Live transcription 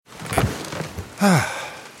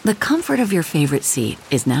The comfort of your favorite seat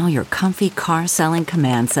is now your comfy car selling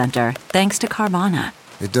command center, thanks to Carvana.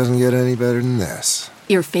 It doesn't get any better than this.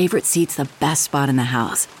 Your favorite seat's the best spot in the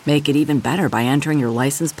house. Make it even better by entering your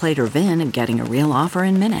license plate or VIN and getting a real offer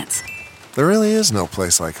in minutes. There really is no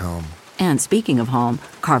place like home. And speaking of home,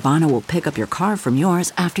 Carvana will pick up your car from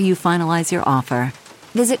yours after you finalize your offer.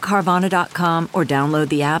 Visit Carvana.com or download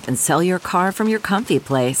the app and sell your car from your comfy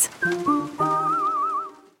place.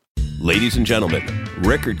 Ladies and gentlemen,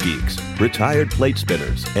 record geeks, retired plate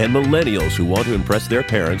spinners, and millennials who want to impress their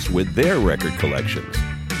parents with their record collections.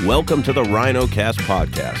 Welcome to the Rhino Cast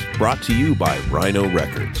podcast, brought to you by Rhino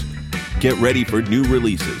Records. Get ready for new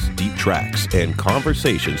releases, deep tracks, and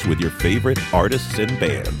conversations with your favorite artists and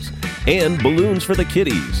bands, and balloons for the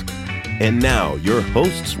kiddies. And now, your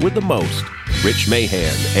hosts with the most, Rich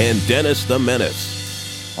Mahan and Dennis the Menace.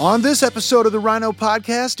 On this episode of the Rhino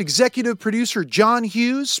Podcast, executive producer John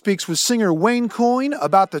Hughes speaks with singer Wayne Coyne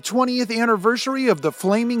about the 20th anniversary of the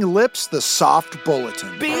Flaming Lips, the Soft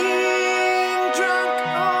Bulletin. Being drunk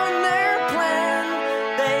on their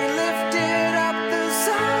plan, they lifted up the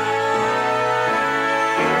sign.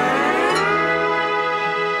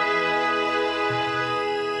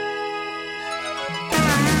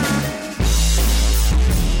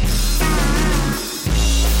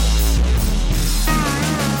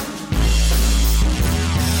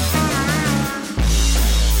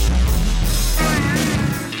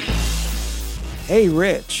 Hey,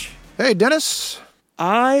 Rich. Hey, Dennis.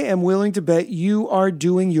 I am willing to bet you are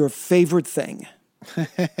doing your favorite thing.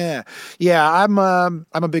 Yeah, I'm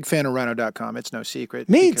a big fan of Rhino.com. It's no secret.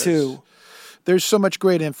 Me too. There's so much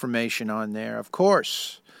great information on there. Of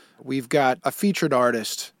course, we've got a featured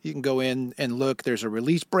artist. You can go in and look. There's a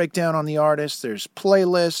release breakdown on the artist. There's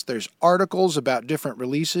playlists. There's articles about different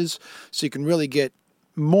releases, so you can really get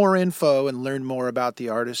more info and learn more about the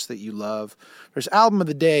artists that you love. There's Album of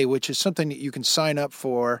the Day, which is something that you can sign up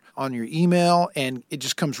for on your email, and it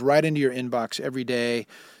just comes right into your inbox every day.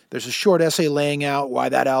 There's a short essay laying out why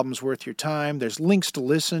that album's worth your time. There's links to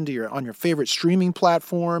listen to on your favorite streaming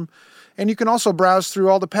platform, and you can also browse through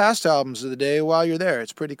all the past albums of the day while you're there.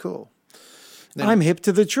 It's pretty cool. Then, I'm hip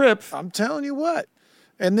to the trip. I'm telling you what.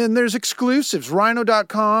 And then there's exclusives.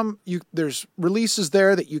 Rhino.com, there's releases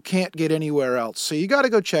there that you can't get anywhere else. So you got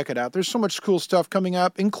to go check it out. There's so much cool stuff coming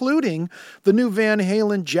up, including the new Van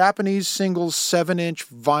Halen Japanese singles 7-inch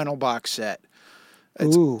vinyl box set.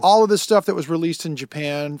 It's all of the stuff that was released in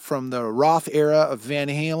Japan from the Roth era of Van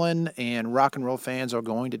Halen, and rock and roll fans are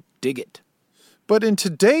going to dig it. But in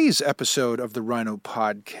today's episode of the Rhino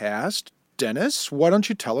Podcast, Dennis, why don't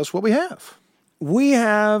you tell us what we have? We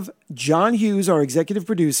have John Hughes, our executive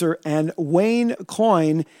producer, and Wayne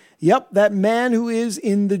Coyne. Yep, that man who is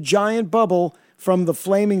in the giant bubble from the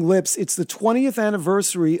Flaming Lips. It's the 20th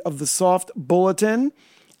anniversary of the Soft Bulletin,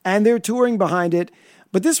 and they're touring behind it.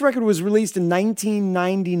 But this record was released in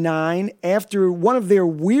 1999 after one of their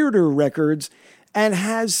weirder records, and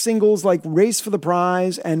has singles like Race for the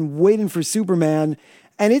Prize and Waiting for Superman.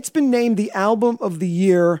 And it's been named the album of the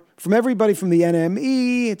year from everybody from the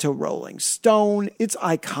NME to Rolling Stone. It's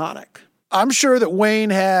iconic. I'm sure that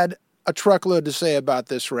Wayne had a truckload to say about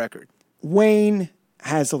this record. Wayne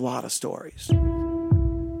has a lot of stories.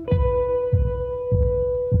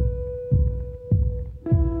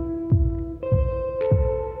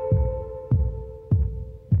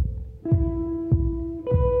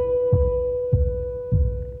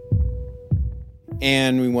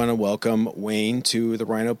 And we want to welcome Wayne to the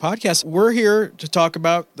Rhino Podcast. We're here to talk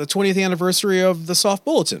about the 20th anniversary of the Soft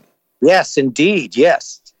Bulletin. Yes, indeed.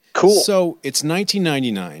 Yes. Cool. So it's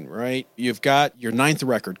 1999, right? You've got your 9th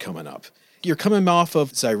record coming up. You're coming off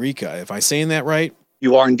of Zaireeka. Am I saying that right?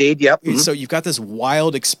 You are indeed. Yep. Mm-hmm. So you've got this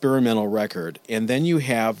wild experimental record, and then you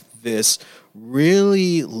have this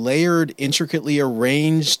really layered, intricately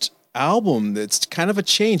arranged album that's kind of a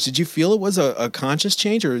change. Did you feel it was a conscious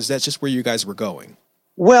change, or is that just where you guys were going?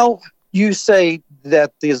 Well, you say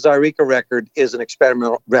that the Zaireeka record is an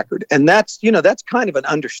experimental record, and that's kind of an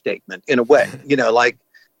understatement in a way. For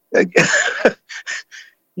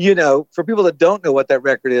people that don't know what that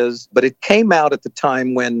record is, but it came out at the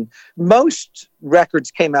time when most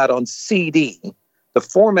records came out on CD. The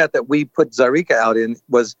format that we put Zaireeka out in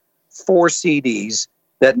was 4 CDs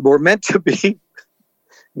that were meant to be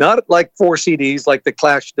not like 4 CDs like the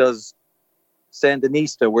Clash does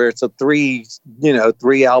Sandinista, where it's a 3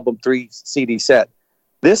 album, 3 CD set.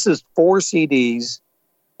 This is 4 CDs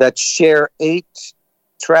that share 8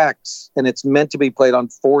 tracks, and it's meant to be played on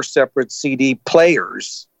 4 separate CD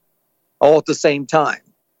players all at the same time.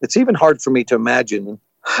 It's even hard for me to imagine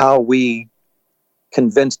how we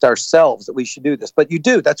convinced ourselves that we should do this, but you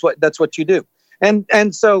do. That's what you do.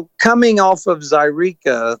 And so coming off of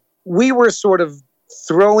Zyreka, we were sort of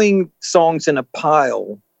throwing songs in a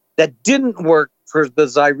pile that didn't work for the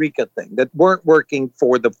Zyreka thing, that weren't working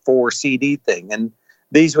for the 4 CD thing. And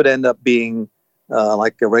these would end up being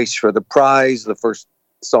like A Race for the Prize, the first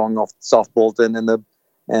song off Soft Bulletin, and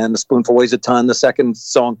the Spoonful Weighs a Ton, the second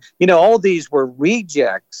song. You know, all these were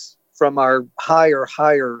rejects from our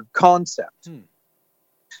higher concept.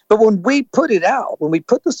 But when we put it out, when we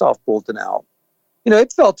put the Soft Bulletin out, you know,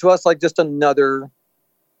 it felt to us like just another,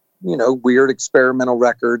 you know, weird experimental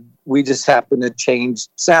record. We just happened to change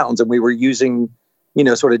sounds, and we were using, you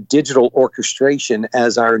know, sort of digital orchestration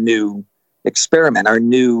as our new experiment, our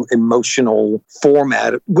new emotional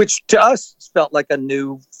format, which to us felt like a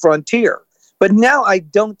new frontier. But now I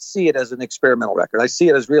don't see it as an experimental record. I see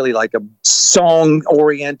it as really like a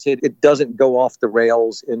song-oriented. It doesn't go off the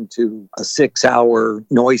rails into a 6-hour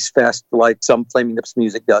noise fest like some Flaming Lips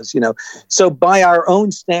music does, you know. So by our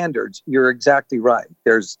own standards, you're exactly right.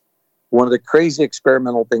 There's one of the crazy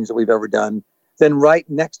experimental things that we've ever done, then right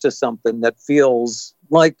next to something that feels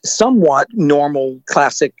like somewhat normal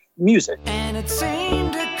classic music. And it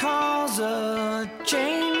seemed to cause a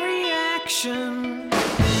chain reaction.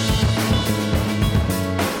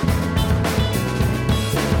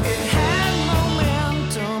 It had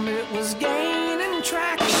momentum, it was gaining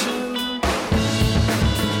traction.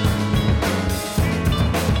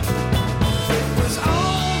 It was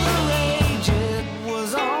all the rage, it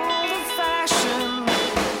was all the fashion.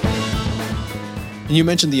 And you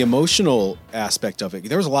mentioned the emotional aspect of it.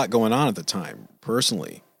 There was a lot going on at the time,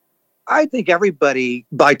 personally. I think everybody,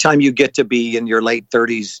 by the time you get to be in your late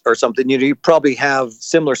 30s or something, you know, you probably have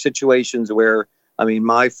similar situations where, I mean,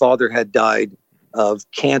 my father had died of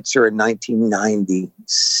cancer in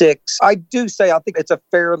 1996. I do say I think it's a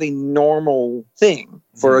fairly normal thing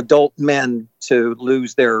for adult men to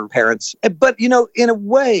lose their parents. But, you know, in a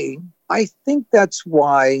way, I think that's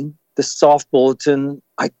why the Soft Bulletin,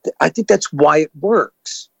 I think that's why it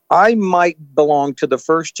works. I might belong to the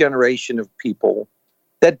first generation of people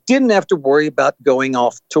that didn't have to worry about going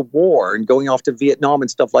off to war and going off to Vietnam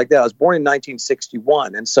and stuff like that. I was born in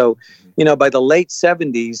 1961. And so, you know, by the late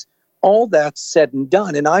 70s, all that's said and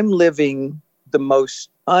done. And I'm living the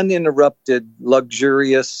most uninterrupted,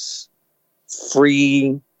 luxurious,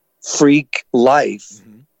 free, freak life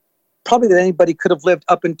probably that anybody could have lived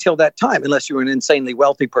up until that time, unless you were an insanely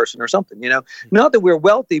wealthy person or something, you know. Not that we're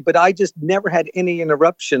wealthy, but I just never had any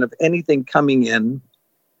interruption of anything coming in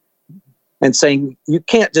and saying, you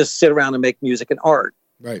can't just sit around and make music and art.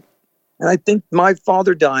 Right. And I think my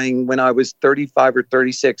father dying when I was 35 or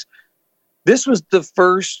 36, this was the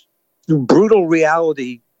first brutal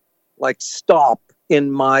reality, like, stop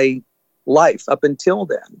in my life up until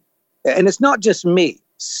then. And it's not just me.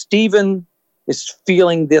 Stephen is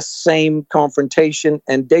feeling this same confrontation,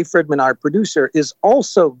 and Dave Fridman, our producer, is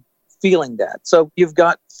also feeling that. So you've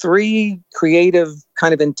got 3 creative,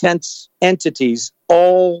 kind of intense entities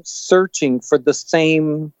all searching for the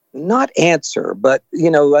same, not answer, but,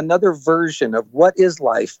 you know, another version of what is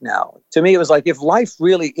life now. To me, it was like, if life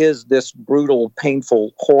really is this brutal,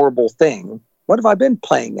 painful, horrible thing, what have I been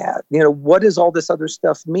playing at? You know, what does all this other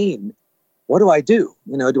stuff mean? What do I do?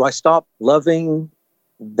 You know, do I stop loving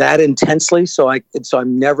that intensely so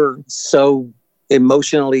I'm never so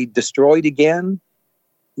emotionally destroyed again?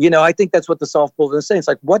 You know, I think that's what the Soft Bulletin is saying. It's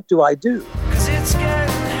like, what do I do? 'Cause it's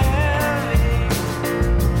getting heavy.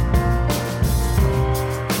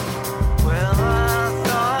 Well, I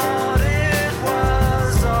thought it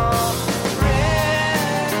was already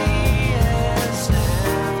as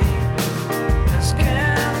heavy as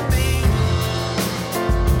can be.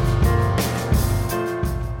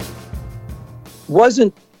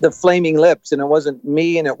 Wasn't the Flaming Lips, and it wasn't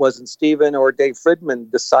me, and it wasn't Stephen or Dave Fridman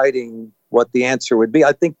deciding what the answer would be.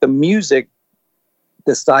 I think the music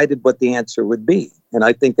decided what the answer would be. And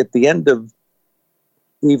I think at the end of,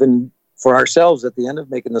 even for ourselves, at the end of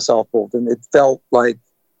making the Soft Bulletin, it felt like,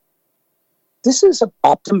 this is an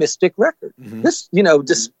optimistic record. This, you know,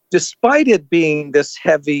 despite it being this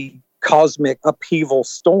heavy cosmic upheaval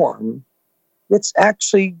storm, it's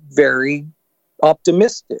actually very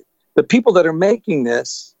optimistic. The people that are making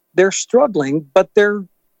this, they're struggling, but they're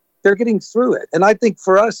getting through it. And I think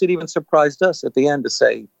for us, it even surprised us at the end to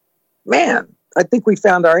say, man, I think we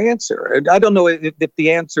found our answer. I don't know if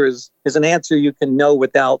the answer is an answer you can know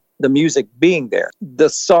without the music being there. The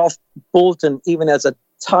Soft Bulletin, even as a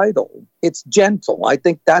title, it's gentle. I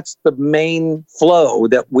think that's the main flow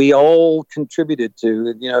that we all contributed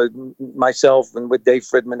to, you know, myself and with Dave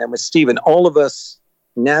Fridman and with Stephen, all of us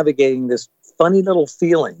navigating this funny little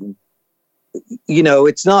feeling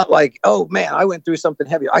it's not like, oh man, I went through something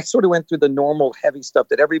heavy. I sort of went through the normal heavy stuff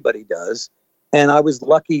that everybody does. And I was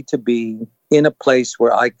lucky to be in a place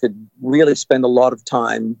where I could really spend a lot of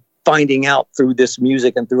time finding out through this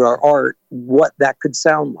music and through our art what that could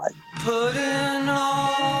sound like. Put in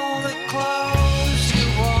all the clothes you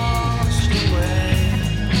washed away,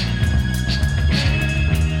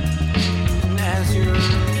 and as you're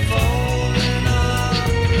folding up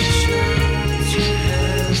the shirts you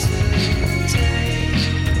hesitate,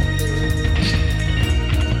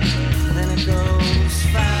 then it goes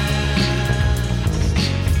fast.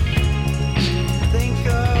 Think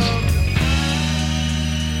of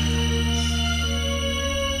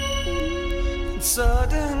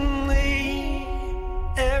suddenly,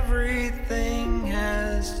 everything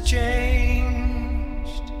has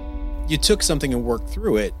changed. You took something and worked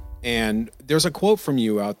through it. And there's a quote from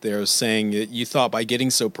you out there saying that you thought by getting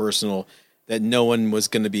so personal that no one was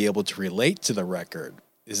going to be able to relate to the record.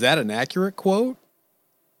 Is that an accurate quote?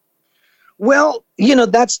 Well,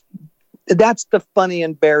 that's the funny,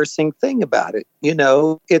 embarrassing thing about it.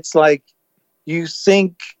 It's like you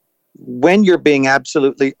think when you're being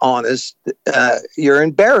absolutely honest, you're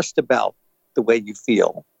embarrassed about the way you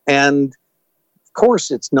feel. And of course,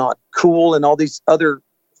 it's not cool and all these other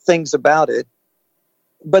things about it.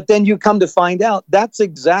 But then you come to find out that's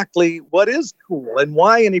exactly what is cool and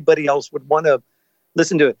why anybody else would want to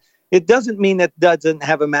listen to it. It doesn't mean that doesn't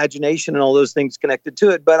have imagination and all those things connected to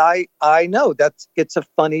it. But I know it's a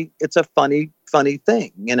funny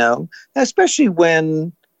thing, especially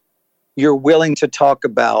when you're willing to talk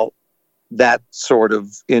about that sort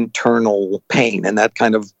of internal pain and that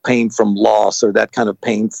kind of pain from loss or that kind of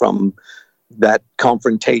pain from that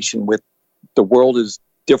confrontation with the world is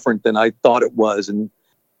different than I thought it was. And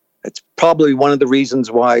it's probably one of the reasons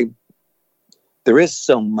why there is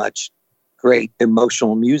so much great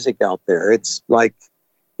emotional music out there. It's like,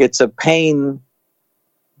 it's a pain,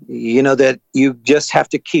 that you just have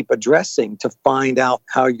to keep addressing to find out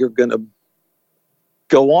how you're going to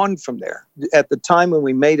go on from there. At the time when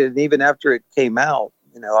we made it, and even after it came out,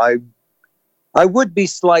 I would be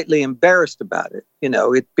slightly embarrassed about it,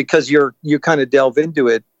 because you kind of delve into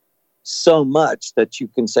it so much that you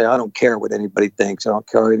can say, I don't care what anybody thinks, I don't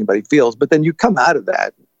care what anybody feels. But then you come out of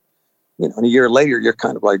that, and a year later, you're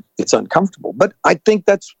kind of like, it's uncomfortable. But I think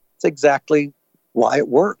that's exactly why it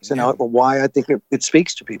works, why I think it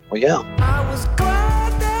speaks to people. Yeah. I was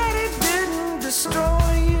glad that it didn't destroy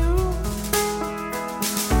you.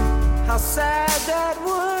 How sad that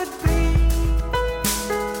would be.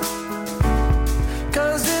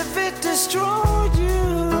 'Cause if it destroyed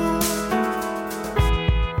you,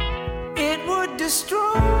 it would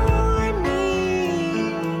destroy me.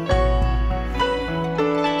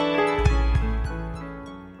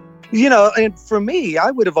 And for me,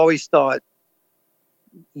 I would have always thought,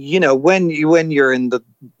 when you're in the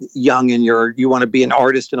young and you want to be an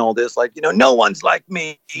artist and all this, like, no one's like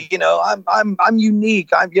me, I'm unique.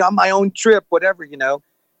 I'm my own trip, whatever,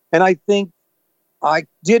 and I think I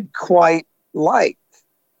did quite like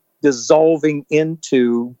dissolving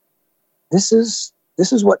into, this is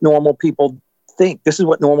what normal people think. This is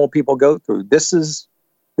what normal people go through. This is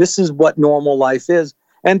what normal life is.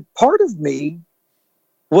 And part of me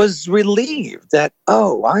was relieved that,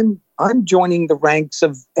 I'm joining the ranks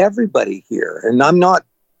of everybody here. And I'm not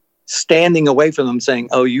standing away from them saying,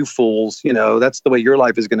 oh, you fools, that's the way your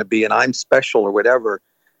life is going to be and I'm special or whatever.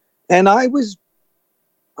 And I was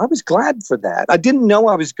glad for that. I didn't know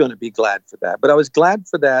I was going to be glad for that, but I was glad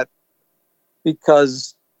for that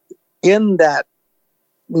because in that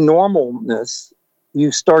normalness,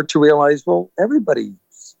 you start to realize, well, everybody's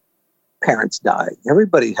parents die.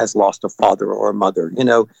 Everybody has lost a father or a mother,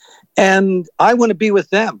 and I want to be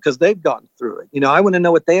with them because they've gotten through it. I want to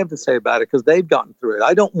know what they have to say about it because they've gotten through it.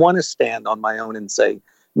 I don't want to stand on my own and say,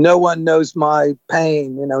 no one knows my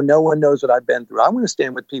pain. No one knows what I've been through. I want to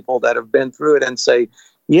stand with people that have been through it and say,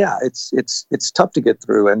 yeah, it's tough to get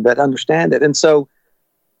through and that understand it. And so,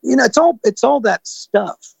 it's all that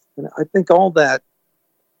stuff. I think all that,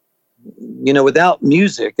 without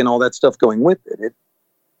music and all that stuff going with it,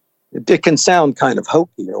 it can sound kind of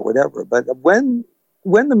hokey or whatever. But when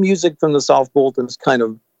the music from the Soft Bulletin is kind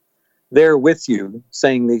of there with you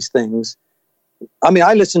saying these things, I mean,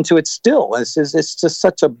 I listen to it still. It's just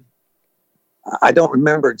such a, I don't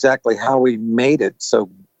remember exactly how we made it so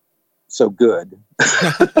good.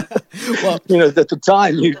 Well,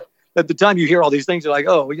 at the time you hear all these things, you're like,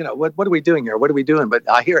 oh, what are we doing here? What are we doing? But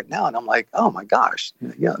I hear it now and I'm like, oh my gosh,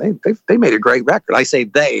 yeah, they made a great record. I say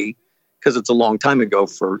they, because it's a long time ago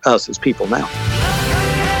for us as people now.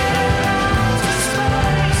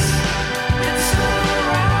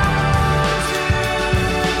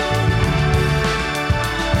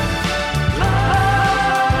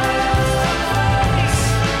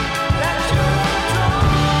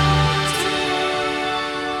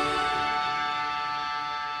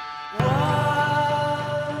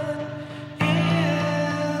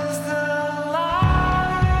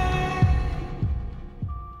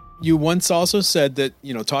 You once also said that,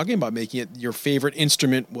 talking about making it, your favorite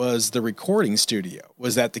instrument was the recording studio.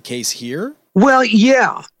 Was that the case here? Well,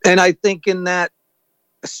 yeah. And I think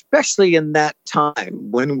especially in that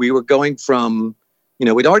time when we were going from,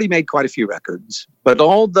 we'd already made quite a few records, but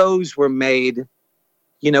all those were made,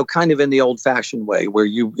 kind of in the old fashioned way where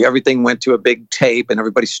everything went to a big tape and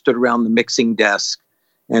everybody stood around the mixing desk.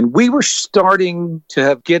 And we were starting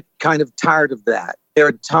to get kind of tired of that. There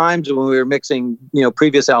are times when we were mixing,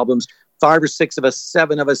 previous albums, 5 or 6 of us,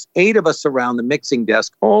 7 of us, 8 of us around the mixing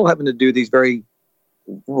desk, all having to do these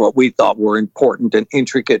what we thought were important and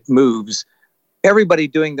intricate moves. Everybody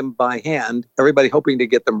doing them by hand, everybody hoping to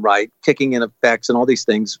get them right, kicking in effects and all these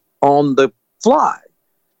things on the fly.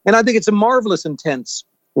 And I think it's a marvelous, intense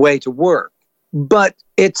way to work. But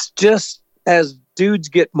it's just as dudes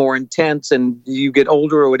get more intense and you get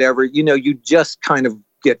older or whatever, you just kind of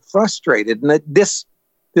get frustrated. And this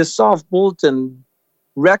Soft Bulletin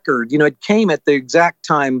record, it came at the exact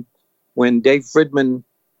time when Dave Fridman,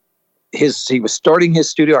 he was starting his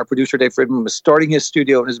studio. Our producer, Dave Fridman, was starting his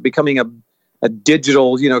studio and was becoming a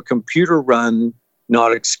digital, computer run,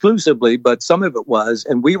 not exclusively, but some of it was.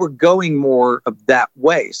 And we were going more of that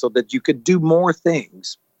way so that you could do more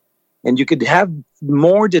things and you could have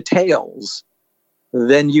more details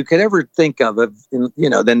than you could ever think of,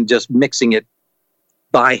 than just mixing it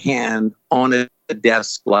by hand on a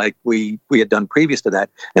desk like we had done previous to that.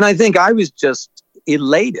 And I think I was just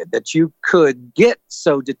elated that you could get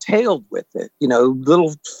so detailed with it.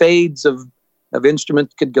 Little fades of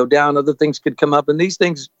instruments could go down, other things could come up. And these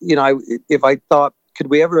things, if I thought, could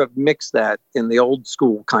we ever have mixed that in the old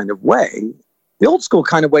school kind of way? The old school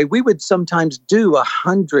kind of way, we would sometimes do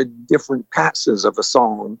 100 different passes of a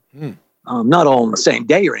song. Not all on the same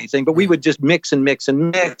day or anything, but we would just mix and mix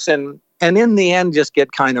and mix. And in the end, just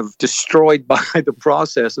get kind of destroyed by the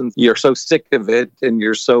process. And you're so sick of it and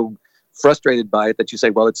you're so frustrated by it that you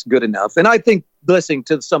say, well, it's good enough. And I think listening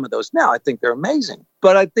to some of those now, I think they're amazing.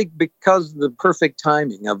 But I think because of the perfect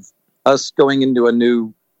timing of us going into a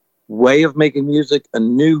new way of making music, a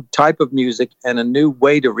new type of music, and a new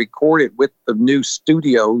way to record it with the new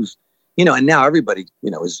studios, and now everybody,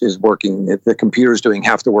 is working. The computer's doing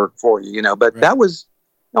half the work for you, but right. That was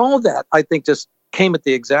all that I think just came at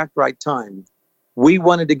the exact right time. We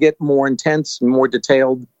wanted to get more intense and more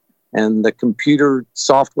detailed, and the computer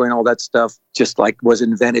software and all that stuff just was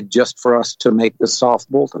invented just for us to make the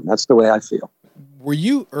Soft Bulletin. That's the way I feel. Were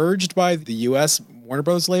you urged by the U.S. Warner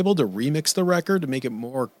Bros. Label to remix the record to make it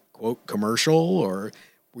more, quote, commercial, or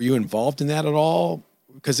were you involved in that at all?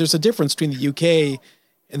 Because there's a difference between the U.K.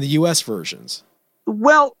 and the U.S. versions.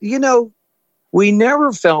 Well, we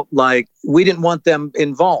never felt like we didn't want them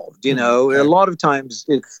involved. A lot of times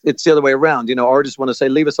it's the other way around. Artists want to say,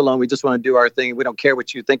 leave us alone. We just want to do our thing. We don't care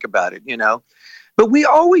what you think about it, But we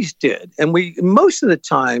always did. And most of the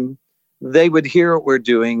time, they would hear what we're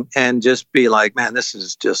doing and just be like, man, this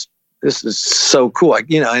is so cool.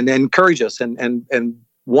 And encourage us and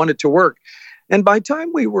want it to work. And by the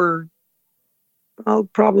time we were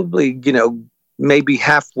probably, maybe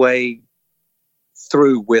halfway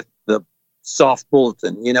through with the Soft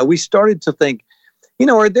Bulletin, we started to think,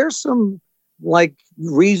 are there some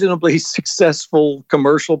reasonably successful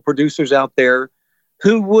commercial producers out there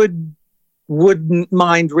who wouldn't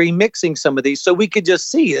mind remixing some of these so we could just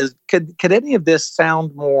see could any of this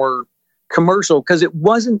sound more commercial? Because it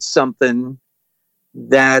wasn't something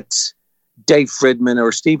that Dave Fridman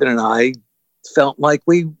or Stephen and I felt like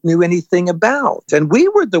we knew anything about. And we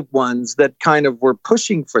were the ones that kind of were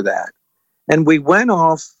pushing for that. And we went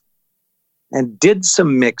off and did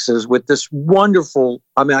some mixes with this wonderful,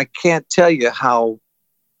 I can't tell you how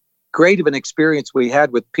great of an experience we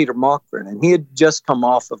had with Peter Mockgren. And he had just come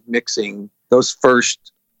off of mixing those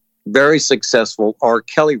first very successful R.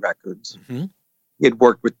 Kelly records. Mm-hmm. He'd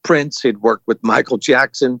worked with Prince, he'd worked with Michael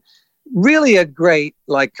Jackson, really a great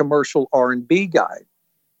commercial R&B guy.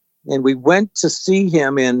 And we went to see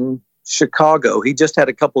him in Chicago. He just had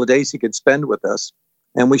a couple of days he could spend with us.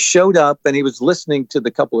 And we showed up and he was listening to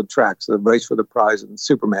the couple of tracks, the Race for the Prize and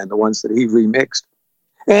Superman, the ones that he remixed.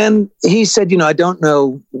 And he said, I don't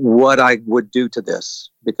know what I would do to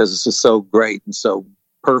this because this is so great and so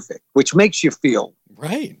perfect, which makes you feel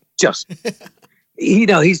right. Just,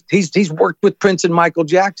 he's worked with Prince and Michael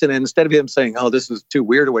Jackson. And instead of him saying, oh, this is too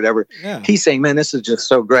weird or whatever, he's saying, man, this is just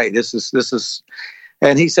so great. This is.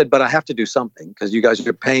 And he said, but I have to do something because you guys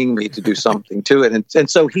are paying me to do something to it. And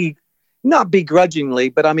so he, not begrudgingly,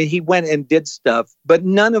 but he went and did stuff, but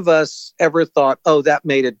none of us ever thought, oh, that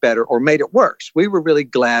made it better or made it worse. We were really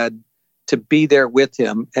glad to be there with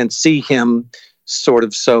him and see him sort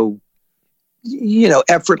of so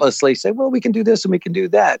effortlessly say, well, we can do this and we can do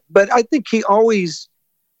that. But I think he always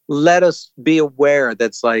let us be aware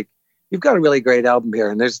that's like, you've got a really great album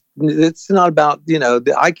here. And it's not about,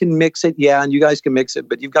 I can mix it. Yeah. And you guys can mix it,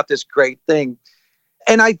 but you've got this great thing.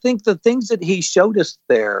 And I think the things that he showed us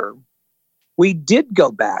there, we did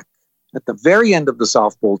go back at the very end of the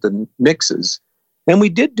Soft Bulletin mixes. And we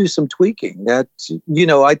did do some tweaking that,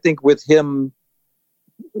 I think with him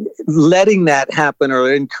letting that happen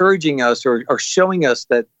or encouraging us or showing us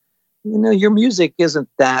that, your music isn't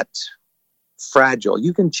that fragile.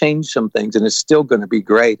 You can change some things and it's still going to be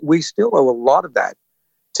great. We still owe a lot of that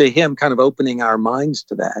to him kind of opening our minds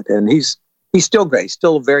to that. And he's still great,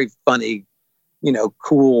 still a very funny,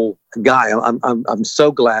 cool guy. I'm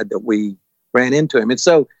so glad that we ran into him. And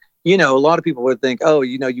so, a lot of people would think, oh,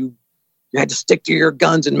 you had to stick to your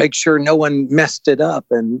guns and make sure no one messed it up.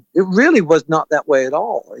 And it really was not that way at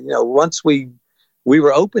all. Once we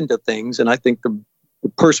were open to things, and I think the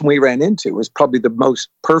person we ran into was probably the most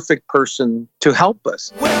perfect person to help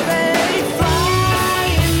us. Well, they fly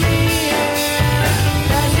in the air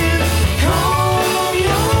as you comb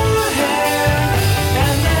your hair,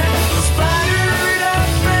 and then splattered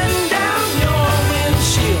up and down your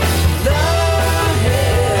windshield. The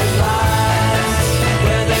headlights,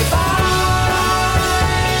 where they fly,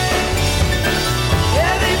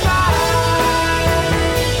 yeah, they fly.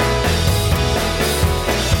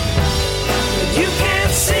 But you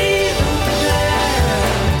can't see them there.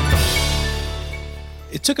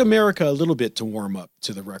 It took America a little bit to warm up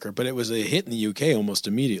to the record, but it was a hit in the UK almost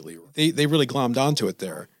immediately. They really glommed onto it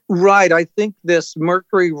there. Right. I think this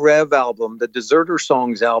Mercury Rev album, the Deserter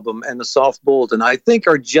Songs album, and the Soft Bulletin, I think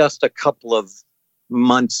are just a couple of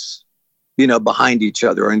months, behind each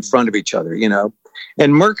other or in front of each other,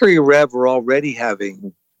 And Mercury Rev were already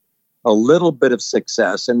having a little bit of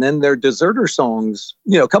success. And then their Deserter Songs,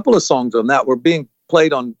 a couple of songs on that were being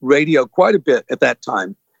played on radio quite a bit at that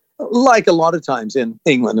time. Like a lot of times in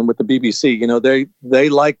England and with the BBC, they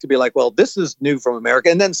like to be like, well, this is new from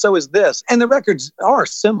America. And then so is this. And the records are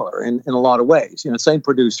similar in a lot of ways, same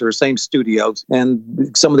producer, same studios.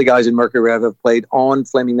 And some of the guys in Mercury Rev have played on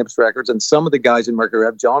Flaming Lips records. And some of the guys in Mercury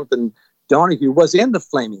Rev, Jonathan Donahue was in the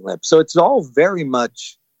Flaming Lips. So it's all very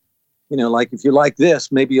much, like if you like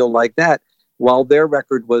this, maybe you'll like that. While their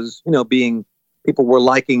record was, people were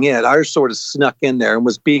liking it. Ours sort of snuck in there and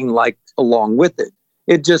was being liked along with it.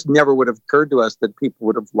 It just never would have occurred to us that people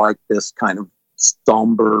would have liked this kind of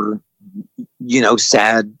somber,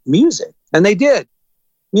 sad music. And they did.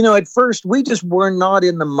 At first, we just were not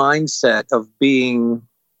in the mindset of we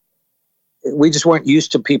just weren't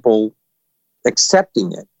used to people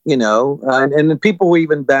accepting it, and the people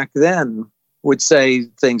even back then would say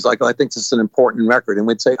things like, oh, I think this is an important record. And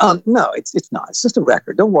we'd say, oh, no, it's not. It's just a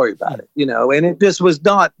record. Don't worry about it. And it just was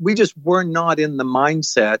not, we just were not in the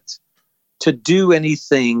mindset to do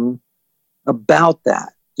anything about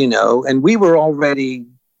that, and we were already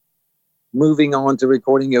moving on to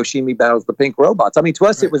recording Yoshimi Battles the Pink Robots. I mean, to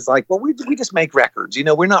us, It was like, well, we just make records,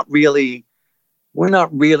 we're not really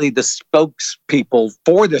the spokespeople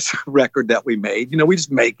for this record that we made. We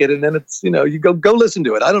just make it. And then it's, you go listen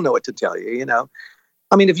to it. I don't know what to tell you,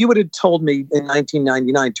 I mean, if you would have told me in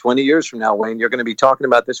 1999, 20 years from now, Wayne, you're going to be talking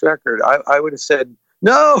about this record, I would have said,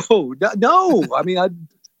 no. I mean,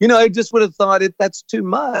 I just would have thought that's too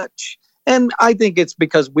much. And I think it's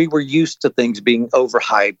because we were used to things being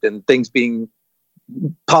overhyped and things being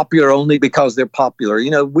popular only because they're popular.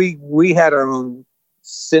 We had our own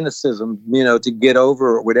cynicism, to get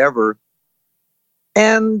over or whatever.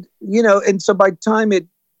 And, and so by the time it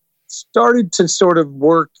started to sort of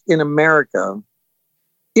work in America,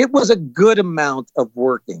 it was a good amount of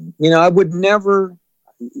working. I would never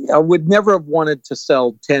have wanted to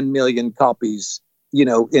sell 10 million copies in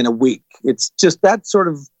a week. It's just that sort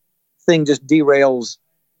of thing just derails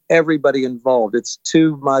everybody involved. It's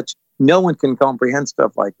too much. No one can comprehend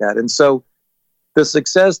stuff like that. And so the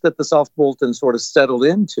success that the Soft Bulletin sort of settled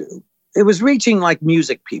into, it was reaching like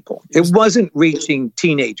music people. It wasn't reaching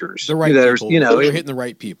teenagers. The right people. You're hitting the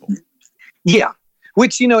right people. Yeah.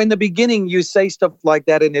 Which, in the beginning, you say stuff like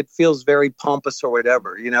that and it feels very pompous or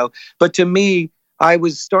whatever, But to me, I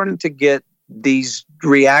was starting to get these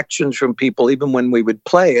reactions from people even when we would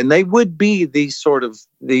play, and they would be these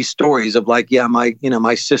stories of like, yeah,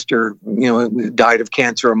 my sister died of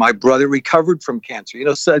cancer, or my brother recovered from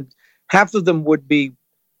cancer, so half of them would be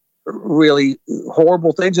really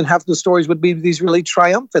horrible things and half of the stories would be these really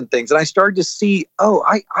triumphant things. And I started to see,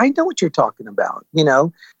 I know what you're talking about,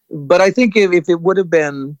 but I think if it would have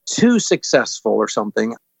been too successful or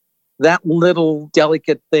something, that little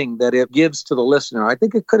delicate thing that it gives to the listener, I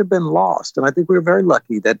think it could have been lost. And I think we were very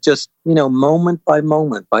lucky that just, moment by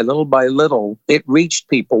moment, by little, it reached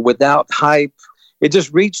people without hype. It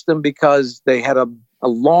just reached them because they had a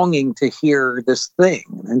longing to hear this thing.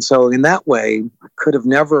 And so in that way, I could have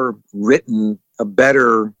never written a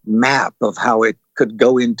better map of how it could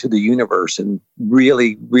go into the universe and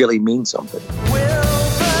really, really mean something.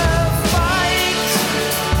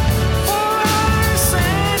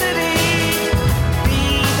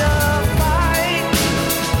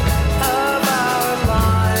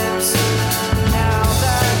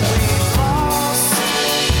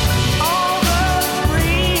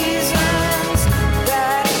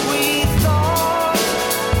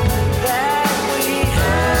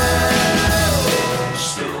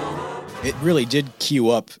 It really did cue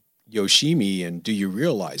up Yoshimi and Do You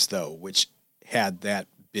Realize, though, which had that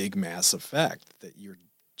big mass effect that you're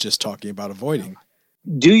just talking about avoiding.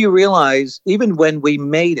 Do you realize, even when we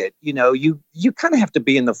made it, you kind of have to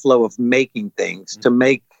be in the flow of making things to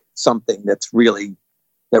make something that really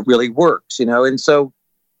works, And so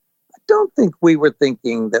I don't think we were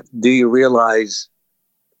thinking that Do You Realize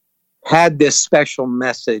had this special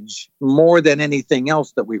message more than anything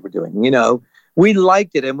else that we were doing, We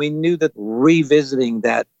liked it, and we knew that revisiting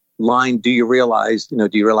that line, do you realize, do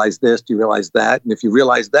you realize this, do you realize that? And if you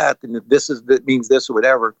realize that, then that means this or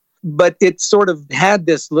whatever. But it sort of had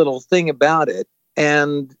this little thing about it.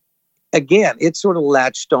 And again, it sort of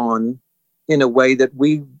latched on in a way that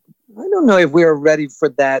I don't know if we were ready for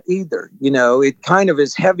that either. It kind of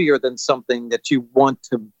is heavier than something that you want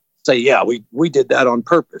to say, yeah, we did that on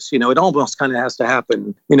purpose. It almost kind of has to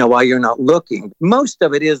happen, while you're not looking. Most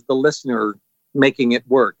of it is the listener making it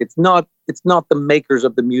work. It's not the makers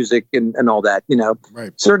of the music and all that,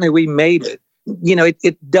 Right. Certainly we made it.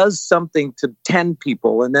 It does something to 10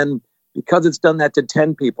 people. And then because it's done that to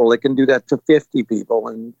 10 people, it can do that to 50 people.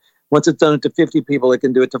 And once it's done it to 50 people, it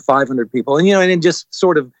can do it to 500 people. And, and it just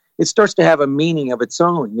sort of, it starts to have a meaning of its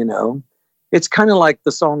own, It's kind of like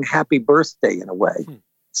the song Happy Birthday in a way.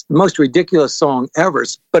 It's the most ridiculous song ever,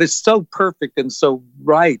 but it's so perfect and so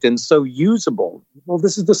right and so usable. Well,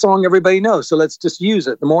 this is the song everybody knows, so let's just use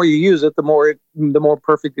it. The more you use it, the more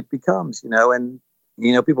perfect it becomes, And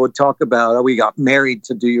people would talk about, we got married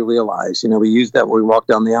to Do You Realize? We used that when we walked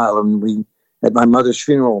down the aisle, and at my mother's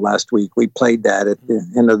funeral last week, we played that at the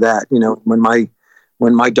end of that.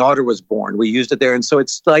 When my daughter was born, we used it there, and so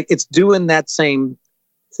it's like it's doing that same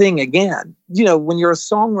thing again. When you're a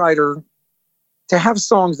songwriter, to have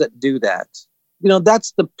songs that do that,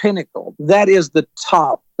 that's the pinnacle. That is the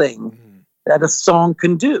top thing that a song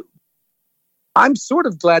can do. I'm sort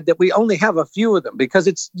of glad that we only have a few of them, because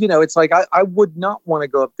it's like I would not want to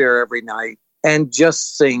go up there every night and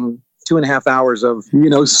just sing 2.5 hours of,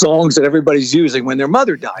 songs that everybody's using when their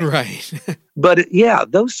mother died. Right. But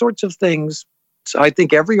those sorts of things, I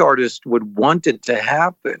think every artist would want it to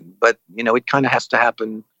happen, but it kind of has to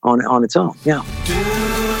happen on its own. Yeah.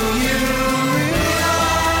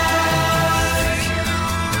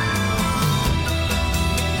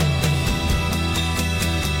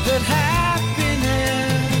 That happiness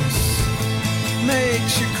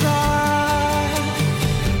makes you cry.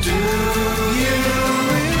 Do you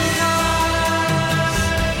realize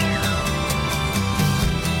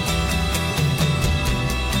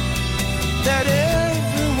that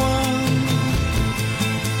everyone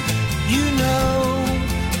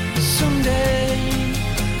someday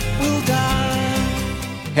will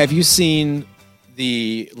die? Have you seen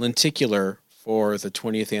the lenticular for the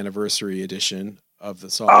 20th anniversary edition of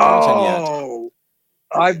the Soft Bulletin yet? Oh,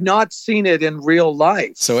 I've not seen it in real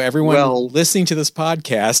life. So everyone listening to this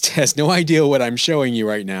podcast has no idea what I'm showing you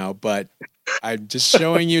right now, but I'm just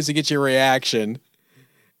showing you to get your reaction.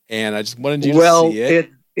 And I just wanted you to see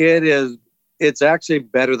it. It's actually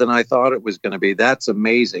better than I thought it was going to be. That's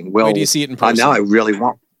amazing. Well, wait do you see it in person? Now I really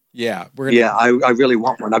want. Yeah, I really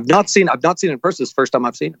want one. I've not seen it in person. It's the first time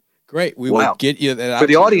I've seen it. Great. We will get you that for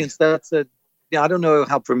the audience. I don't know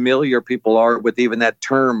how familiar people are with even that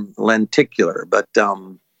term lenticular, but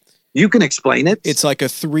you can explain it. It's like a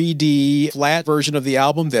 3D flat version of the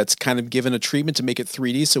album that's kind of given a treatment to make it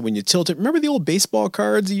 3D. So when you tilt it, remember the old baseball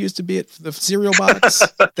cards that used to be at the cereal box?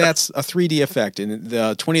 That's a 3D effect. And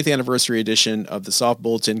the 20th anniversary edition of the Soft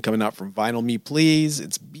Bulletin coming out from Vinyl Me Please.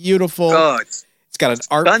 It's beautiful. Oh, it's got an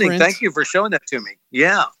art stunning. print. Thank you for showing that to me.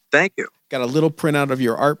 Yeah, thank you. Got a little printout of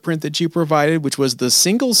your art print that you provided, which was the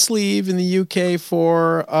single sleeve in the UK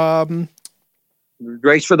for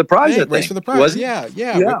Race for the Prize. Race for the Prize. Yeah.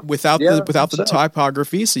 Without the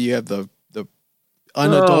typography, so you have the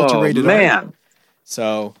unadulterated art.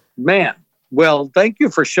 So man, Well, thank you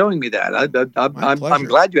for showing me that. I'm pleasure.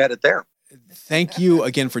 glad you had it there. Thank you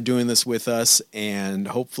again for doing this with us, and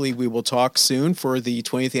hopefully we will talk soon for the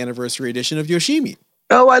 20th anniversary edition of Yoshimi.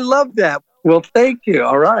 Oh, I love that. Well, thank you.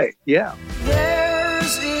 All right. Yeah.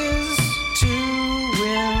 Theirs is to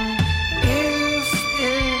win if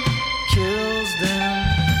it kills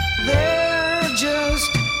them. They're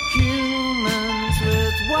just humans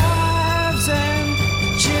with wives and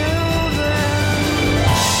children.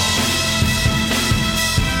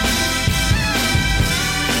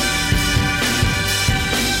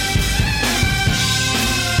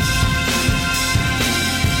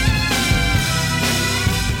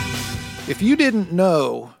 If you didn't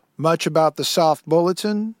know much about the South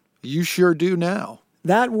Bulletin, you sure do now.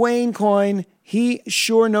 That Wayne Coyne, he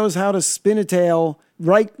sure knows how to spin a tale,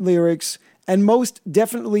 write lyrics, and most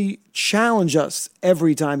definitely challenge us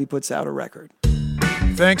every time he puts out a record.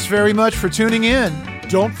 Thanks very much for tuning in.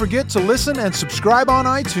 Don't forget to listen and subscribe on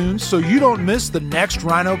iTunes so you don't miss the next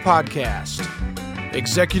Rhino podcast.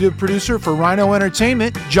 Executive producer for Rhino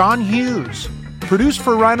Entertainment, John Hughes. Produced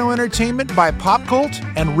for Rhino Entertainment by Pop Cult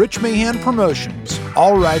and Rich Mahan Promotions.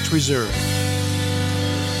 All rights reserved.